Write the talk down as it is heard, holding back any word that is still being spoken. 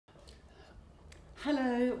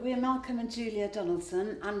Hello, we're Malcolm and Julia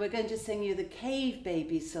Donaldson and we're going to sing you the Cave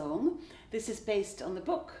Baby song. This is based on the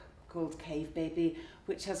book called Cave Baby,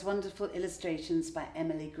 which has wonderful illustrations by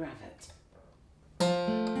Emily Gravett.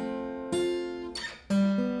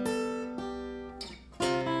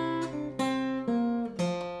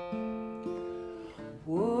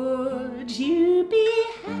 Would you be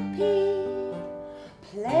happy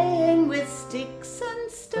playing with sticks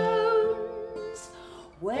and stones,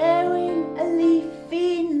 wearing a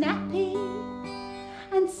leafy nappy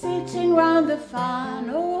and sitting round the fire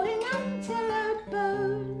gnawing antelope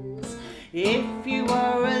bones? If you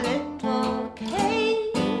were a little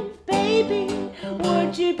cave baby,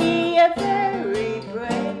 would you be a very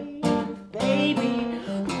brave baby?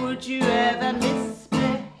 Would you ever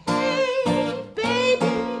misbehave,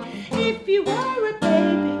 baby? If you were a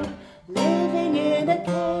baby living in a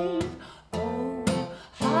cave, oh,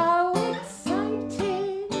 how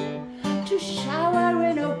exciting to shower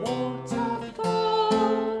in a waterfall,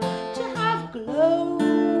 to have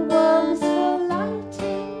glowworms for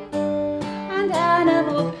lighting and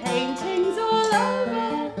animal paintings all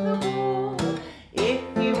over the wall. If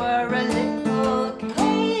you were a little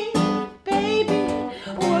cave baby,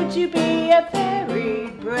 would you be a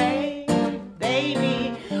very brave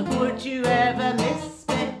baby? Would you ever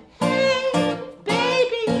misbehave,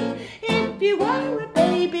 baby? If you were a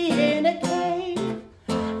baby in a cave,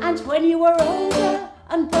 and when you were older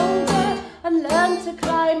and bolder and learned to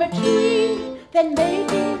climb a tree, then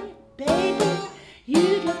maybe, baby,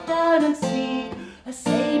 you'd look down and see a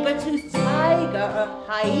saber-toothed tiger, a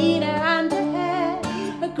hyena and a hare,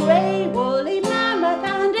 a grey wolf